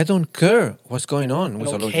 I don't care what's going on with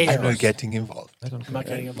don't our Lord care. Jesus I'm not Christ. getting involved. I don't I'm not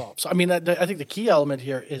care. getting involved. So, I mean, I think the key element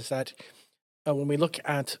here is that when we look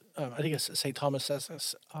at, I think it's St. Thomas says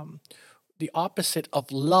this, the opposite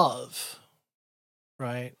of love,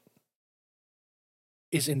 right,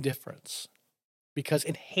 is indifference. Because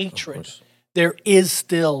in Of hatred, course. there is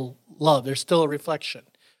still love. There's still a reflection.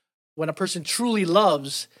 When a person truly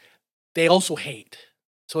loves, they also hate.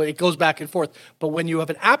 So it goes back and forth. But when you have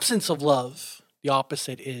an absence of love, the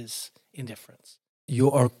opposite is indifference.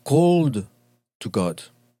 You are cold to God.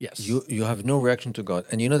 Yes. You have no reaction to God.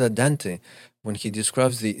 And you know that Dante, when he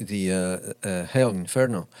describes the hell,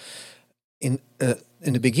 inferno, in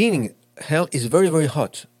the beginning, hell is very, very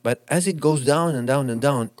hot. But as it goes down and down and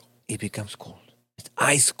down, it becomes cold. It's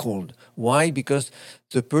ice cold. Why? Because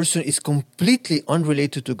the person is completely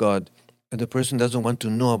unrelated to God, and the person doesn't want to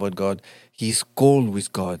know about God. He's cold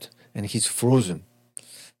with God, and he's frozen.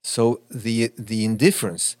 So the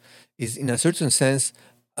indifference is, in a certain sense,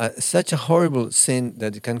 such a horrible sin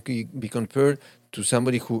that it can be compared to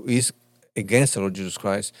somebody who is against the Lord Jesus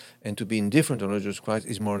Christ, and to be indifferent to the Lord Jesus Christ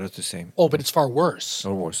is more or less the same, Oh, but it's far worse.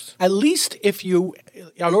 or worse. At least if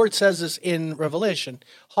our Lord says this in Revelation,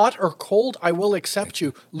 hot or cold, I will accept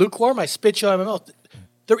you. Lukewarm, I spit you out of my mouth.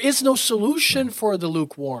 There is no solution for the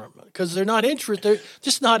lukewarm, because they're not interested. They're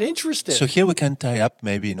just not interested. So here we can tie up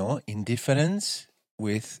maybe, indifference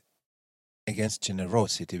with against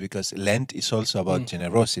generosity, because Lent is also about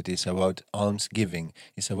generosity. It's about almsgiving.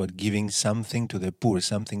 It's about giving something to the poor,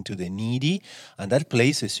 something to the needy, and that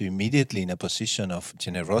places you immediately in a position of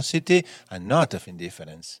generosity and not of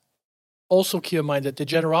indifference. Also keep in mind that the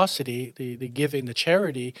generosity, the giving, the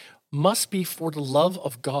charity must be for the love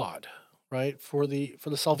of God, right? For the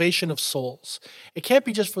salvation of souls. It can't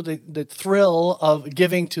be just for the thrill of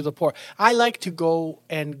giving to the poor. I like to go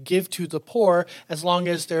and give to the poor as long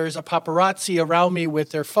as there's a paparazzi around me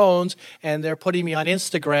with their phones and they're putting me on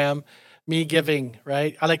Instagram, me giving,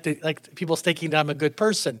 right? I like people thinking that I'm a good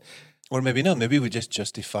person. Or maybe not. Maybe we just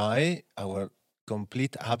justify our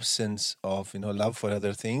complete absence of love for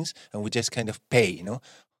other things, and we just kind of pay.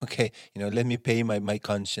 Okay, let me pay my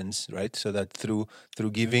conscience, right? So that through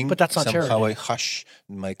giving, But that's not somehow charity. I hush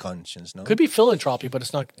my conscience. No, Could be philanthropy, but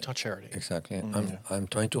it's not charity. Exactly. I'm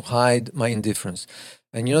trying to hide my indifference.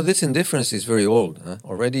 And this indifference is very old.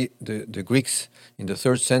 Already the Greeks in the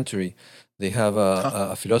 3rd century, they have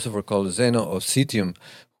a philosopher called Zeno of Citium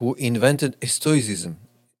who invented Stoicism.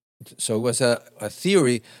 So it was a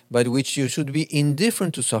theory by which you should be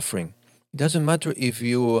indifferent to suffering. It doesn't matter if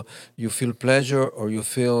you feel pleasure or you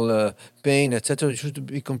feel pain, etc. You should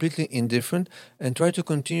be completely indifferent and try to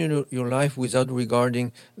continue your life without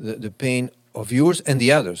regarding the pain of yours and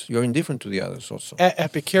the others. You're indifferent to the others also.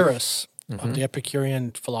 Epicurus, the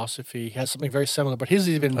Epicurean philosophy. He has something very similar, but his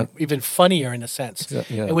is even funnier in a sense,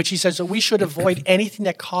 in which he says that we should avoid anything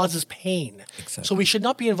that causes pain. Exactly. So we should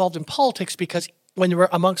not be involved in politics because when we're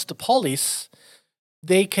amongst the police,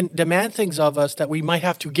 they can demand things of us that we might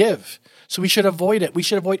have to give. So we should avoid it. We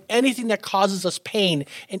should avoid anything that causes us pain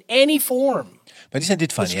in any form. But isn't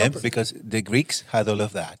it funny, because the Greeks had all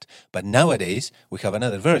of that. But nowadays, we have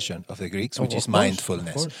another version of the Greeks, which is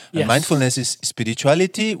mindfulness. And Yes. mindfulness is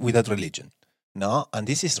spirituality without religion. No? And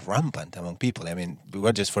this is rampant among people. I mean, we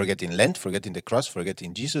were just forgetting Lent, forgetting the cross,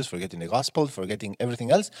 forgetting Jesus, forgetting the gospel, forgetting everything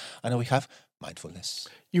else. And now we have mindfulness.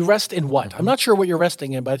 You rest in what? I'm not sure what you're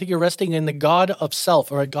resting in, but I think you're resting in the God of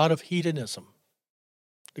self or a God of hedonism,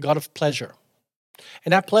 the God of pleasure.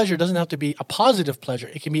 And that pleasure doesn't have to be a positive pleasure.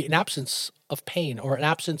 It can be an absence of pain or an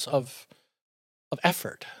absence of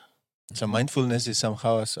effort. So mindfulness is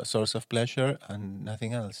somehow a source of pleasure and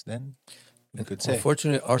nothing else, then we could say.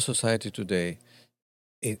 Unfortunately, our society today,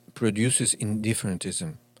 it produces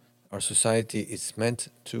indifferentism. Our society is meant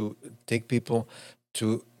to take people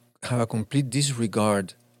to have a complete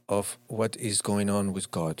disregard of what is going on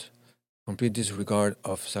with God, complete disregard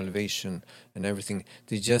of salvation and everything.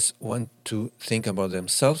 They just want to think about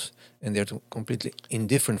themselves, and they're completely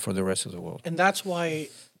indifferent for the rest of the world. And that's why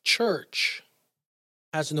church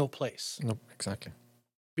has no place. No, exactly.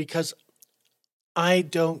 Because I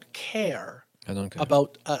don't care I don't care.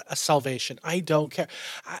 about a salvation. I don't care.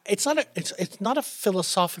 It's not a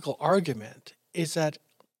philosophical argument. Is that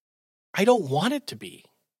I don't want it to be.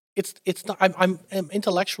 It's not. I'm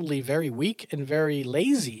intellectually very weak and very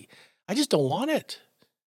lazy. I just don't want it.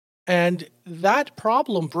 And that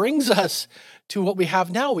problem brings us to what we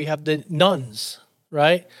have now. We have the nuns,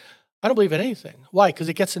 right? I don't believe in anything. Why? Because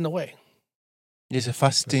it gets in the way. It's a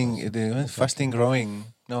fasting growing.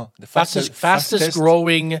 No, the Fastest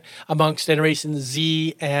growing amongst Generation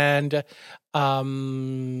Z and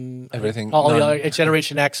everything. all the other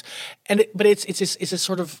Generation X, but it's a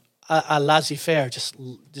sort of a laissez-faire. Just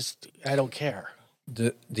I don't care.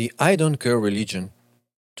 The I don't care religion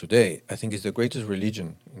today, I think, is the greatest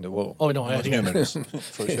religion in the world. Oh no, I think Numerous,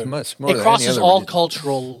 for sure. Much more it than crosses any other all religion.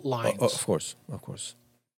 cultural lines. Of course.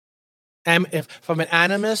 From an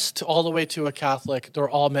animist all the way to a Catholic, they're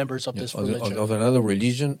all members of this religion. Of another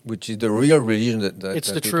religion, which is the real religion that It's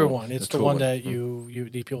that the true people- one. It's the true one that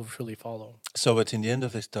the people truly follow. So, but in the end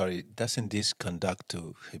of the story, doesn't this conduct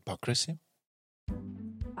to hypocrisy?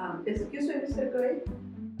 Excuse me, Mr. Gray.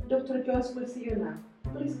 Dr. Jones will see you now.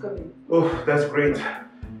 Please come in. Oh, that's great.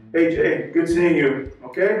 Hey, Jay, good seeing you.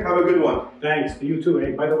 Okay, have a good one. Thanks. To you too,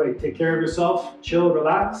 eh? By the way, take care of yourself, chill,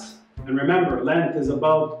 relax. And remember, Lent is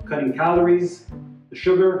about cutting calories, the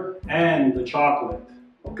sugar, and the chocolate.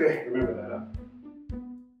 Okay. Remember that, huh?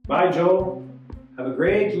 Bye, Joe. Have a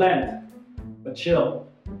great Lent, but chill.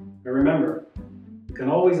 And remember, you can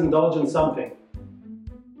always indulge in something.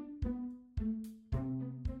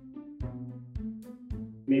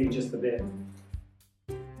 Maybe just a bit.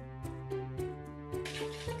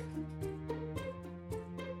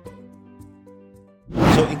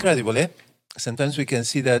 So incredible, eh? Sometimes we can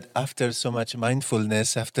see that after so much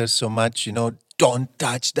mindfulness, after so much, don't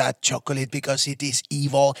touch that chocolate because it is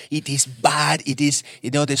evil, it is bad, it is,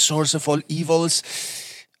 the source of all evils.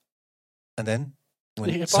 And then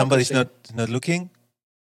when somebody's not looking,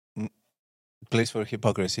 place for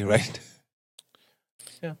hypocrisy, right?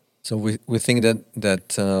 Yeah. So we think that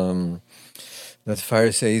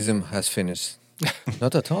Pharisaism has finished.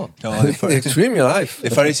 Not at all. No, It's extremely alive. The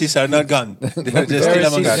Pharisees are not gone. They're just still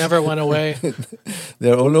among Pharisees us. never went away.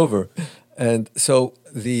 They're all over, and so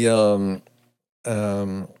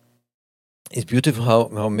it's beautiful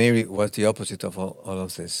how Mary was the opposite of all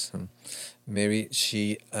of this. Mary,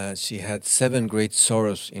 she had 7 great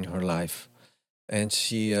sorrows in her life, and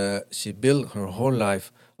she built her whole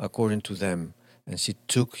life according to them, and she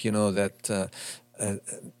took that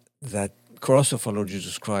cross of our Lord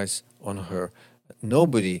Jesus Christ on her.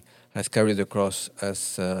 Nobody has carried the cross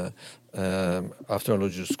as after our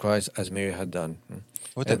Lord Jesus Christ as Mary had done.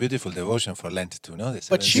 What a beautiful devotion for Lent too, no?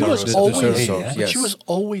 But she was The always, sorrows, but yes. she was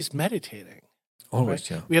always meditating.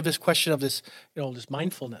 Always, yeah. We have this question of this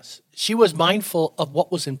mindfulness. She was mindful of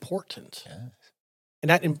what was important,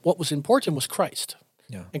 and what was important was Christ.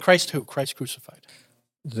 Yeah. And Christ who? Christ crucified.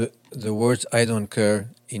 The words "I don't care"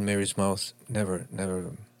 in Mary's mouth never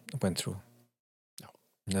went through. No.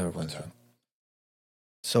 Never went through.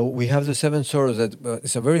 So we have the 7 sorrows. That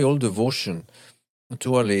it's a very old devotion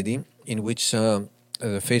to Our Lady, in which the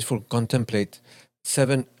faithful contemplate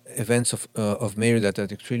 7 events of Mary that are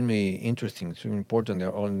extremely interesting, extremely important.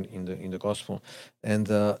 They're all in the Gospel, and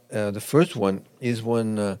the first one is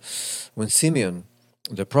when Simeon,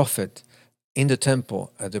 the prophet, In the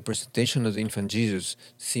temple, at the presentation of the infant Jesus,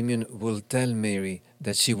 Simeon will tell Mary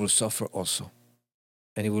that she will suffer also.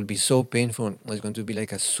 And it will be so painful, it's going to be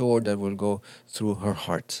like a sword that will go through her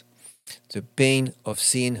heart. The pain of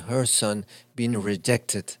seeing her son being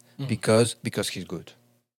rejected because he's good.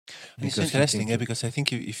 And it's Because he interesting, thinks- because I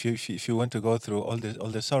think if you want to go through all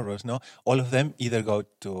the sorrows, no, all of them either go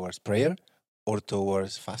towards prayer, or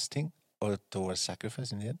towards fasting, or towards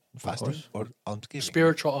sacrifice in the end, fasting course. or almsgiving.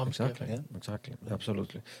 Spiritual almsgiving. Exactly, Yeah. exactly,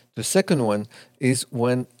 absolutely. The second one is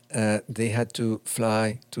when they had to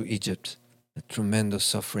fly to Egypt. A tremendous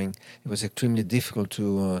suffering. It was extremely difficult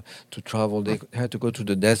to travel. They had to go to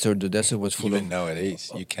the desert. The desert was full Even of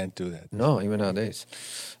nowadays, you can't do that. no, even nowadays,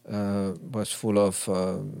 was full of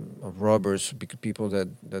robbers, people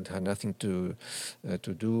that had nothing to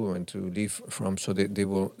do and to live from. So they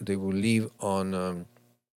will live on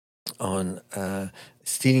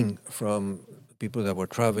stealing from people that were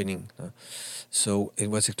traveling. So it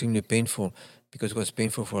was extremely painful because it was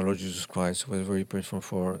painful for our Lord Jesus Christ. It was very painful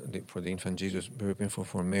for the infant Jesus, very painful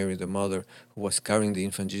for Mary, the mother, who was carrying the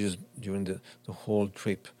infant Jesus during the whole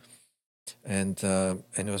trip. And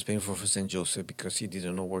it was painful for Saint Joseph because he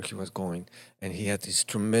didn't know where he was going, and he had this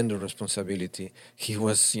tremendous responsibility. He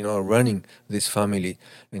was, running this family,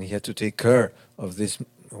 and he had to take care of this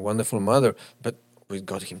wonderful mother, but with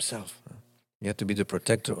God Himself. He had to be the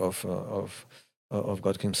protector of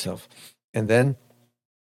God Himself. And then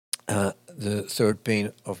the third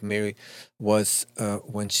pain of Mary was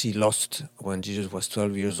when Jesus was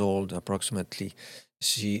 12 years old, approximately.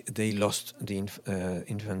 They lost the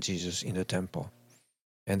infant Jesus in the temple,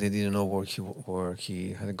 and they didn't know where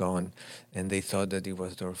he had gone, and they thought that it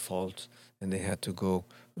was their fault, and they had to go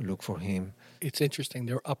look for him. It's interesting.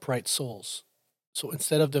 They're upright souls. So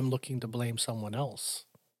instead of them looking to blame someone else,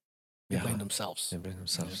 they blame themselves. They blame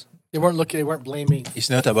themselves. They weren't blaming. It's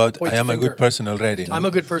not about Point I am the a good finger. person already. No? I'm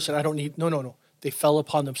a good person. I don't need. No. They fell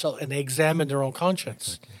upon themselves and they examined their own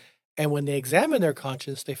conscience. And when they examined their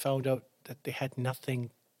conscience, they found out that they had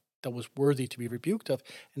nothing that was worthy to be rebuked of.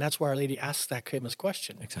 And that's why Our Lady asks that famous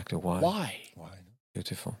question. Exactly. Why? Why? Why?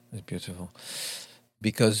 Beautiful. It's beautiful.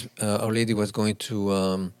 Because Our Lady was going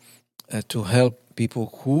to help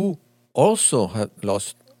people who also had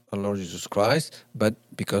lost our Lord Jesus Christ, but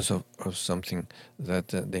because of something that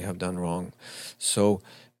they have done wrong. So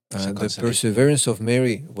the consolation. perseverance of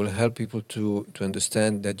Mary will help people to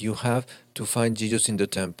understand that you have to find Jesus in the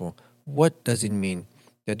temple. What does it mean?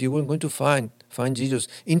 That you are going to find Jesus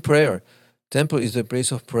in prayer. Temple is the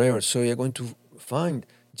place of prayer, so you're going to find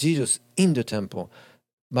Jesus in the temple.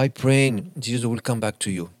 By praying, Jesus will come back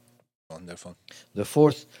to you. Wonderful. The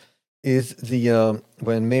fourth is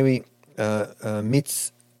when Mary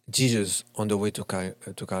meets Jesus on the way to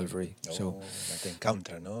Calvary. So That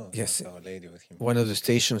encounter, no? Yes. Of Our Lady with him. one of the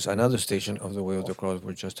stations, another station of the way of the cross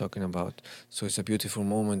we're just talking about. So it's a beautiful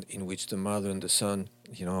moment in which the mother and the son,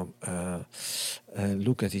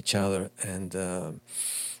 look at each other, and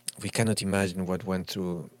we cannot imagine what went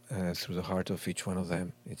through the heart of each one of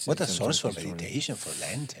them. What a it's source for extraordinary. meditation for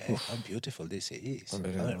Lent. How beautiful this is. How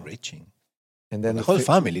Unbelievable. enriching. And then The whole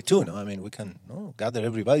family too, no? I mean, we can gather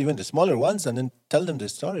everybody, even the smaller ones, and then tell them the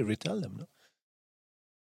story, retell them, no?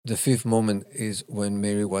 The fifth moment is when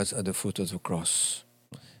Mary was at the foot of the cross.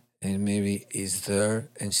 And Mary is there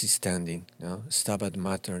and she's standing. Stabat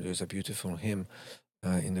Mater, there's a beautiful hymn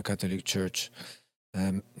in the Catholic Church.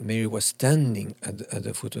 Mary was standing at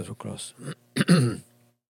the foot of the cross.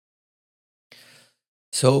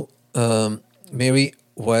 So Mary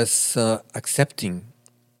was accepting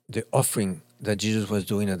the offering that Jesus was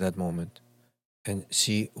doing at that moment. And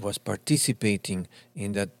she was participating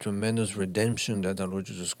in that tremendous redemption that our Lord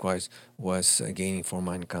Jesus Christ was gaining for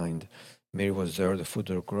mankind. Mary was there at the foot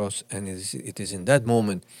of the cross, and it is in that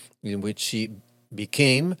moment in which she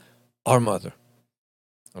became our mother.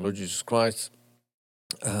 Our Lord Jesus Christ,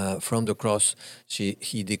 from the cross,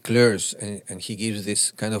 he declares and he gives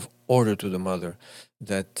this kind of order to the mother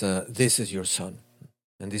that this is your son,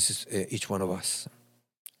 and this is each one of us.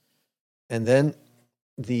 And then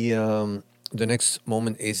the next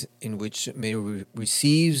moment is in which Mary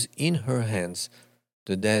receives in her hands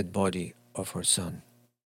the dead body of her son,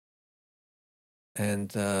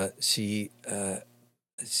 and he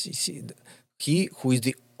who is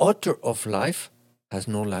the author of life has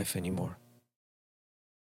no life anymore.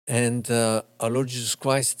 And our Lord Jesus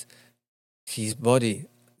Christ, his body,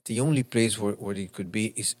 the only place where he could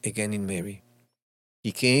be is again in Mary.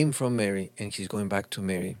 He came from Mary and he's going back to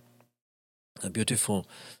Mary. A beautiful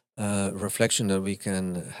reflection that we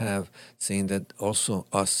can have, saying that also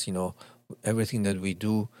us, everything that we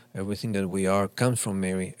do, everything that we are comes from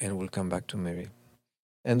Mary and will come back to Mary.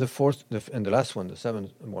 And and the last one, the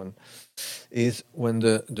seventh one, is when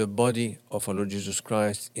the body of our Lord Jesus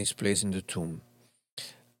Christ is placed in the tomb.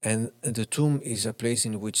 And the tomb is a place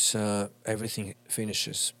in which everything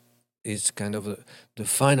finishes. It's kind of the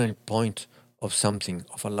final point of something,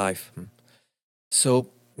 of a life. So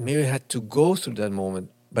Mary had to go through that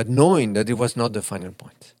moment, but knowing that it was not the final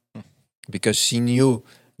point, because she knew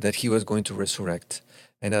that he was going to resurrect.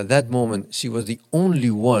 And at that moment, she was the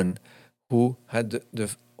only one who had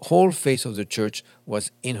the whole face of the church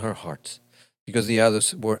was in her heart, because the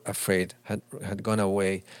others were afraid, had gone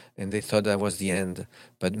away, and they thought that was the end.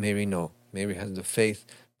 But Mary, no. Mary has the faith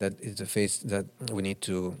that is the faith that we need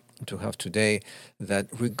to have today, that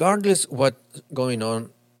regardless what's going on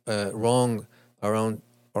wrong around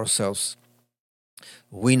ourselves,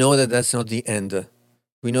 we know that that's not the end.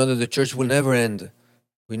 We know that the church will never end.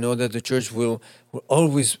 We know that the church will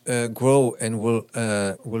always grow and will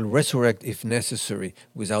resurrect if necessary,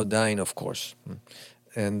 without dying, of course,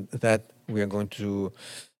 and that we are going to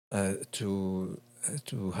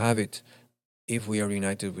have it if we are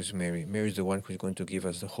united with Mary. Mary is the one who is going to give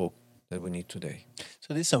us the hope that we need today.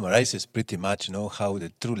 So this summarizes pretty much, how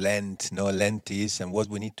the true Lent, Lent is, and what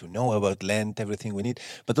we need to know about Lent, everything we need.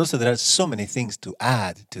 But also there are so many things to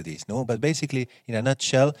add to this, But basically, in a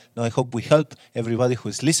nutshell, I hope we help everybody who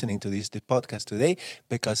is listening to the podcast today,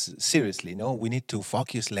 because seriously, we need to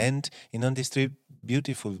focus Lent on these three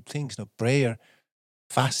beautiful things, prayer,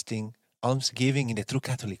 fasting, almsgiving in the true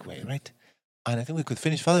Catholic way, right? And I think we could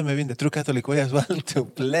finish, Father, maybe in the true Catholic way as well, to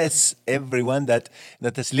bless everyone that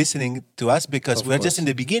is listening to us, because we're just in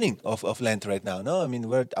the beginning of Lent right now, no? I mean,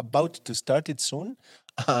 we're about to start it soon,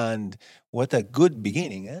 and what a good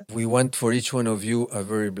beginning, eh? We want for each one of you a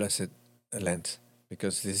very blessed Lent,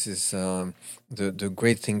 because this is the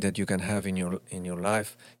great thing that you can have in your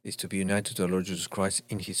life, is to be united to the Lord Jesus Christ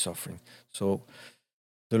in His suffering. So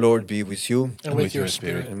the Lord be with you. And with your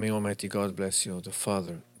spirit. And may Almighty God bless you, the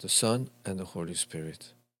Father, the Son, and the Holy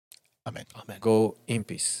Spirit. Amen. Amen. Go in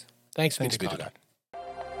peace. Thanks be Thanks to be to God. God.